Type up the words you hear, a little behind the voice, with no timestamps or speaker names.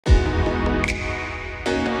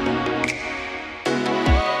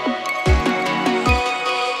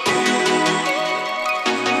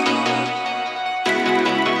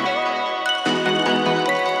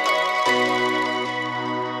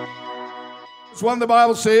This one the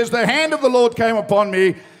Bible says, the hand of the Lord came upon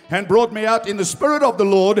me and brought me out in the spirit of the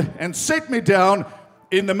Lord and set me down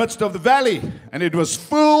in the midst of the valley. And it was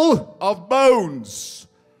full of bones.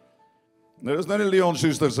 Nou is nou nie Leon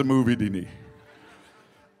Schuster's movie die nie.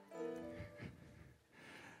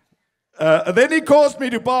 Then he caused me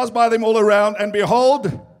to pass by them all around, and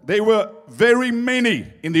behold, they were very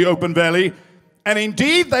many in the open valley, and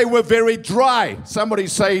indeed they were very dry. Somebody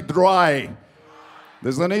say dry.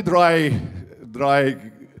 There's no nie dry,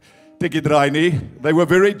 tikkie dry nie. They were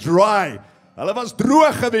very dry. Hulle was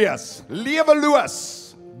droog gewees,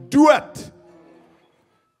 leweloos, dood.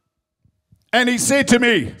 And he said to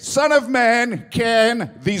me, Son of man,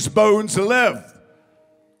 can these bones live?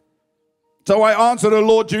 So I answered, O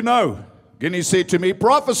Lord, you know. Again he said to me,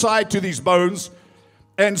 prophesy to these bones,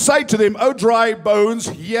 and say to them, O dry bones,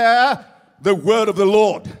 hear the word of the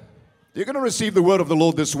Lord. You're going to receive the word of the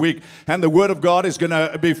Lord this week, and the word of God is going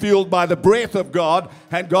to be fueled by the breath of God,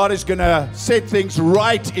 and God is going to set things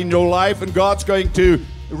right in your life, and God's going to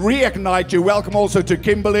reignite you. Welcome also to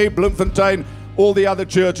Kimberley, Bloemfontein, all the other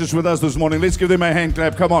churches with us this morning. Let's give them a hand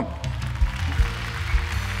clap. Come on.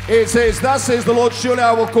 It says, thus says the Lord, surely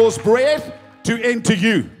I will cause breath to enter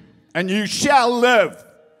you, and you shall live.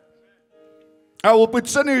 I will put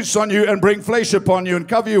sinews on you and bring flesh upon you and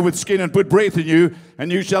cover you with skin and put breath in you,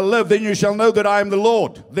 and you shall live. Then you shall know that I am the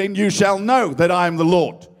Lord. Then you shall know that I am the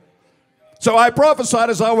Lord. So I prophesied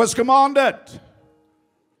as I was commanded.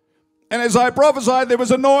 And as I prophesied, there was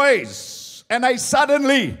a noise. And a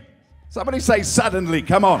suddenly, somebody say suddenly,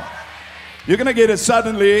 come on. You're going to get it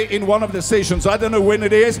suddenly in one of the sessions. I don't know when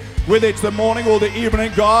it is, whether it's the morning or the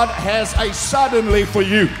evening. God has a suddenly for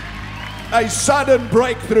you. A sudden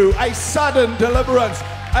breakthrough, a sudden deliverance,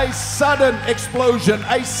 a sudden explosion,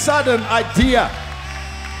 a sudden idea.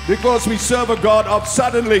 Because we serve a God of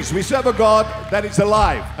suddenlies. We serve a God that is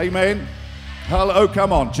alive. Amen. Oh,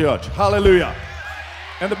 come on, church. Hallelujah.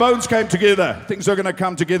 And the bones came together. Things are going to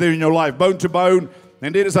come together in your life, bone to bone.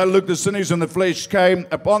 And then as I looked, the sinews and the flesh came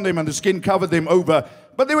upon them, and the skin covered them over.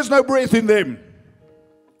 But there was no breath in them.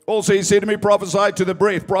 Also he said to me, prophesy to the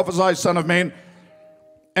breath, prophesy, son of man,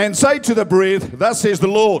 and say to the breath, thus says the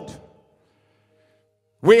Lord.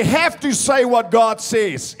 We have to say what God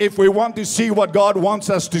says if we want to see what God wants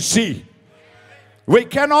us to see. We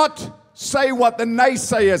cannot say what the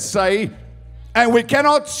naysayers say, and we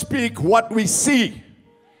cannot speak what we see.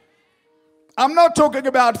 I'm not talking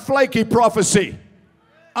about flaky prophecy.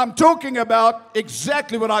 I'm talking about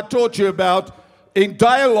exactly what I taught you about in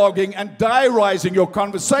dialoguing and diarizing your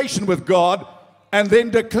conversation with God, and then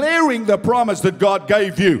declaring the promise that God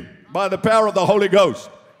gave you by the power of the Holy Ghost.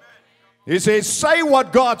 He says, say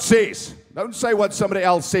what God says. Don't say what somebody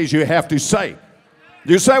else says you have to say.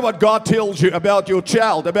 You say what God tells you about your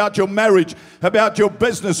child, about your marriage, about your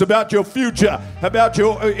business, about your future, about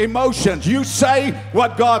your emotions. You say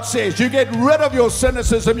what God says. You get rid of your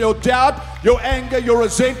cynicism, your doubt, your anger, your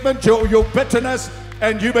resentment, your bitterness,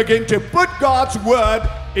 and you begin to put God's word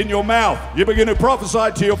in your mouth. You begin to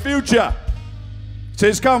prophesy to your future. It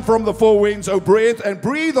says, come from the four winds, O breath, and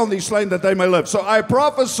breathe on these slain that they may live. So I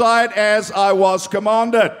prophesied as I was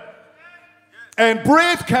commanded. And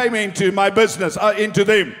breath came into my business, into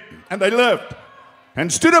them, and they lived,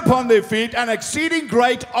 and stood upon their feet, an exceeding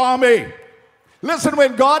great army. Listen,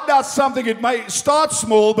 when God does something, it may start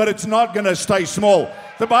small, but it's not going to stay small.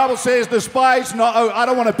 The Bible says, despise not, I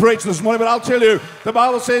don't want to preach this morning, but I'll tell you, the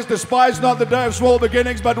Bible says, despise not the day of small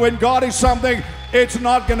beginnings, but when God is something, it's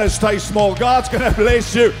not going to stay small. God's going to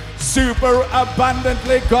bless you super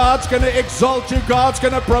abundantly. God's going to exalt you. God's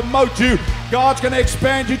going to promote you. God's going to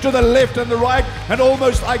expand you to the left and the right. And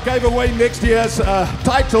almost I gave away next year's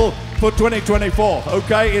title for 2024.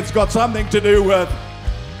 Okay, it's got something to do with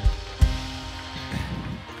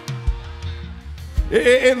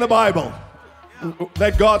in the Bible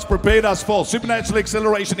that God's prepared us for. Supernatural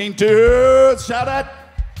acceleration into, shout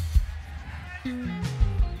it,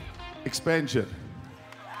 expansion.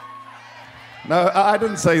 No, I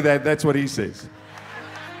didn't say that. That's what he says.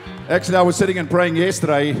 Actually, I was sitting and praying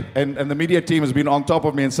yesterday, and the media team has been on top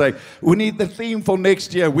of me and saying, we need the theme for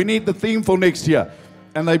next year. We need the theme for next year.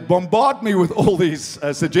 And they bombard me with all these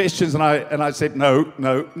suggestions, and I said, no.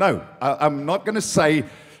 I'm not going to say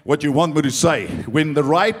what you want me to say. When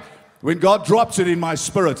God drops it in my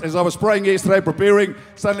spirit, as I was praying yesterday, preparing,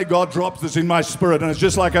 suddenly God drops this in my spirit, and it's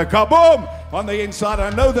just like a kaboom on the inside.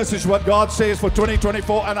 I know this is what God says for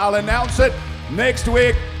 2024, and I'll announce it next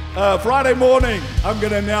week, Friday morning. I'm going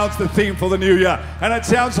to announce the theme for the new year, and it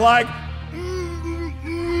sounds like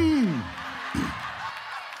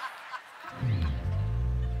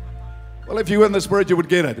Well, if you were in the spirit, you would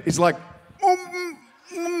get it. It's like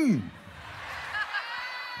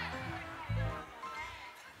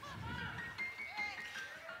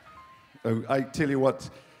Oh, I tell you what,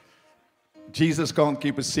 Jesus can't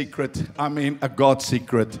keep a secret. I mean, a God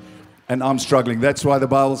secret. And I'm struggling. That's why the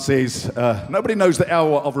Bible says nobody knows the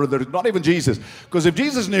hour of resurrection, not even Jesus. Because if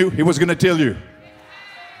Jesus knew, he was going to tell you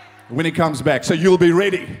when he comes back. So you'll be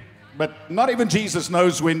ready. But not even Jesus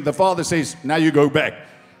knows when the Father says, now you go back.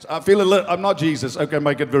 So I feel a little, I'm not Jesus. Okay,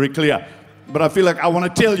 make it very clear. But I feel like I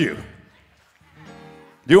want to tell you.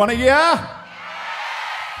 Do you want to hear?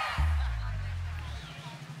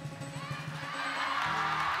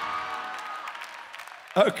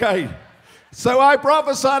 Okay. So I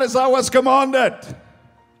prophesied as I was commanded.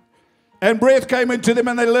 And breath came into them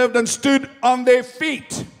and they lived and stood on their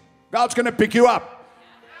feet. God's going to pick you up.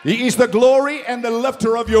 He is the glory and the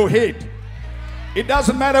lifter of your head. It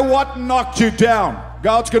doesn't matter what knocked you down.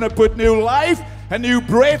 God's going to put new life, a new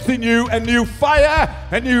breath in you, a new fire,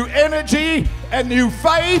 a new energy, a new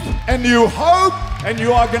faith, a new hope. And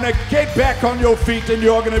you are going to get back on your feet and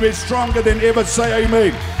you are going to be stronger than ever. Say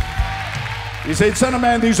amen. He said, Son of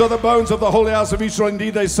man, these are the bones of the holy house of Israel.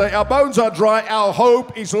 Indeed, they say, our bones are dry, our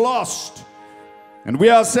hope is lost, and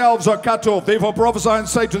we ourselves are cut off. Therefore prophesy and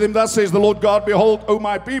say to them, thus says the Lord God, behold, O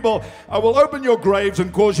my people, I will open your graves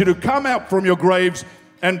and cause you to come out from your graves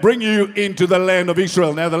and bring you into the land of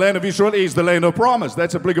Israel. Now, the land of Israel is the land of promise.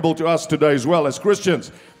 That's applicable to us today as well as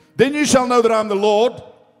Christians. Then you shall know that I'm the Lord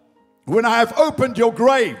when I have opened your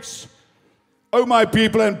graves, O my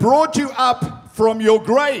people, and brought you up from your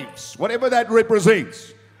graves, whatever that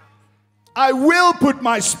represents. I will put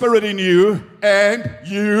my spirit in you, and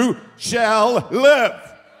you shall live.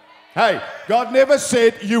 Hey, God never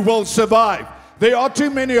said you will survive. There are too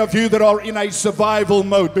many of you that are in a survival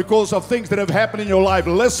mode because of things that have happened in your life.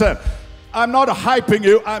 Listen, I'm not hyping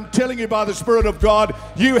you. I'm telling you by the Spirit of God,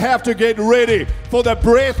 you have to get ready for the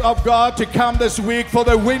breath of God to come this week, for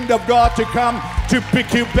the wind of God to come to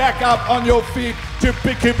pick you back up on your feet, to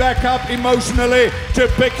pick you back up emotionally, to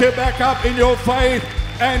pick you back up in your faith,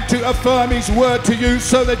 and to affirm His word to you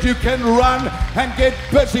so that you can run and get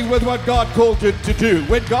busy with what God called you to do.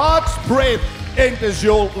 When God's breath enters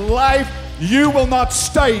your life, you will not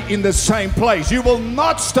stay in the same place. You will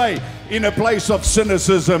not stay in a place of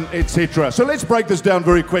cynicism, etc. So let's break this down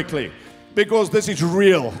very quickly, because this is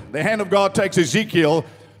real. The hand of God takes Ezekiel,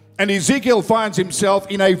 and Ezekiel finds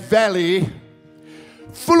himself in a valley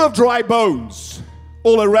full of dry bones.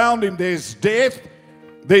 All around him there's death,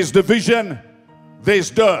 there's division, there's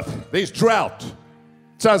dearth, there's drought.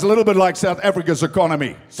 Sounds a little bit like South Africa's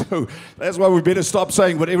economy. So that's why we better stop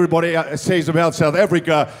saying what everybody says about South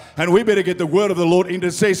Africa, and we better get the word of the Lord,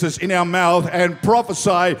 intercessors, in our mouth and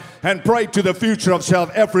prophesy and pray to the future of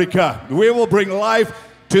South Africa. We will bring life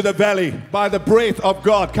to the valley by the breath of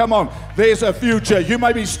God. Come on, there's a future. You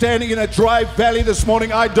may be standing in a dry valley this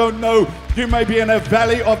morning. I don't know. You may be in a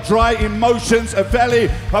valley of dry emotions, a valley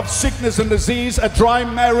of sickness and disease, a dry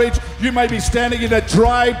marriage. You may be standing in a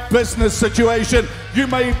dry business situation. You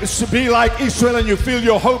may be like Israel and you feel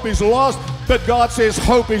your hope is lost, but God says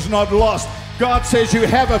hope is not lost. God says you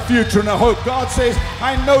have a future and a hope. God says,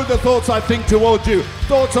 I know the thoughts I think toward you,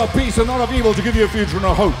 thoughts of peace and not of evil, to give you a future and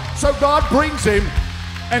a hope. So God brings him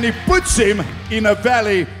and he puts him in a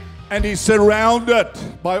valley, and he's surrounded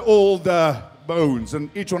by all the bones, and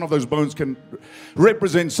each one of those bones can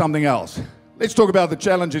represent something else. Let's talk about the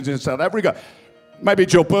challenges in South Africa. Maybe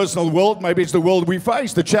it's your personal world, maybe it's the world we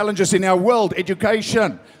face, the challenges in our world,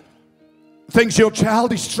 education, things your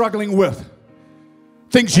child is struggling with,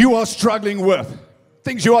 things you are struggling with,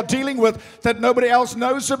 things you are dealing with that nobody else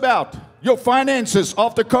knows about. Your finances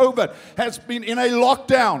after COVID has been in a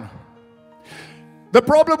lockdown. The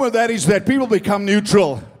problem with that is that people become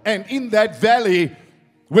neutral, and in that valley,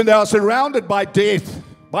 when they are surrounded by death,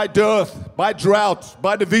 by dearth, by drought,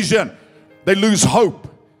 by division, they lose hope.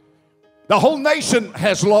 The whole nation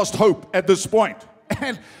has lost hope at this point.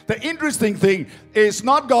 And the interesting thing is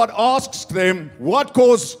not God asks them what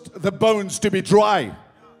caused the bones to be dry.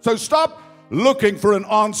 So stop looking for an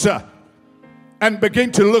answer and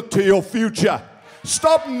begin to look to your future.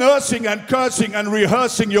 Stop nursing and cursing and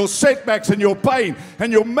rehearsing your setbacks and your pain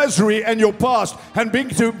and your misery and your past, and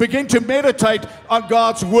begin to meditate on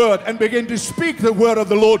God's word and begin to speak the word of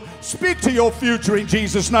the Lord. Speak to your future in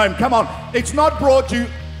Jesus' name. Come on. It's not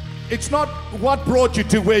what brought you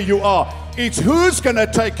to where you are. It's who's going to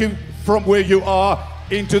take you from where you are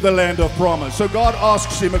into the land of promise. So God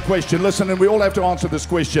asks him a question. Listen, and we all have to answer this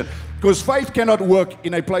question, because faith cannot work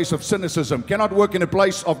in a place of cynicism, cannot work in a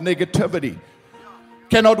place of negativity,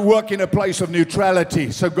 cannot work in a place of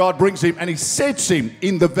neutrality. So God brings him and he sets him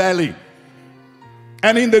in the valley.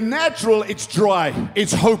 And in the natural, it's dry,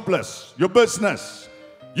 it's hopeless. Your business,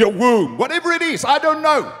 your womb, whatever it is, I don't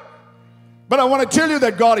know. But I want to tell you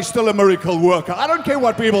that God is still a miracle worker. I don't care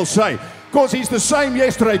what people say, because He's the same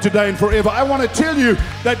yesterday, today, and forever. I want to tell you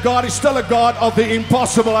that God is still a God of the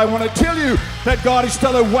impossible. I want to tell you that God is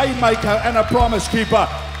still a way maker and a promise keeper.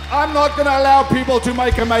 I'm not going to allow people to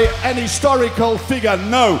make Him an historical figure.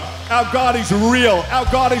 No, our God is real. Our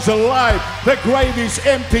God is alive. The grave is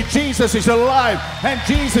empty. Jesus is alive. And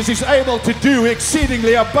Jesus is able to do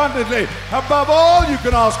exceedingly abundantly above all you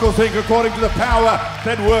can ask or think, according to the power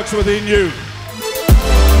that works within you.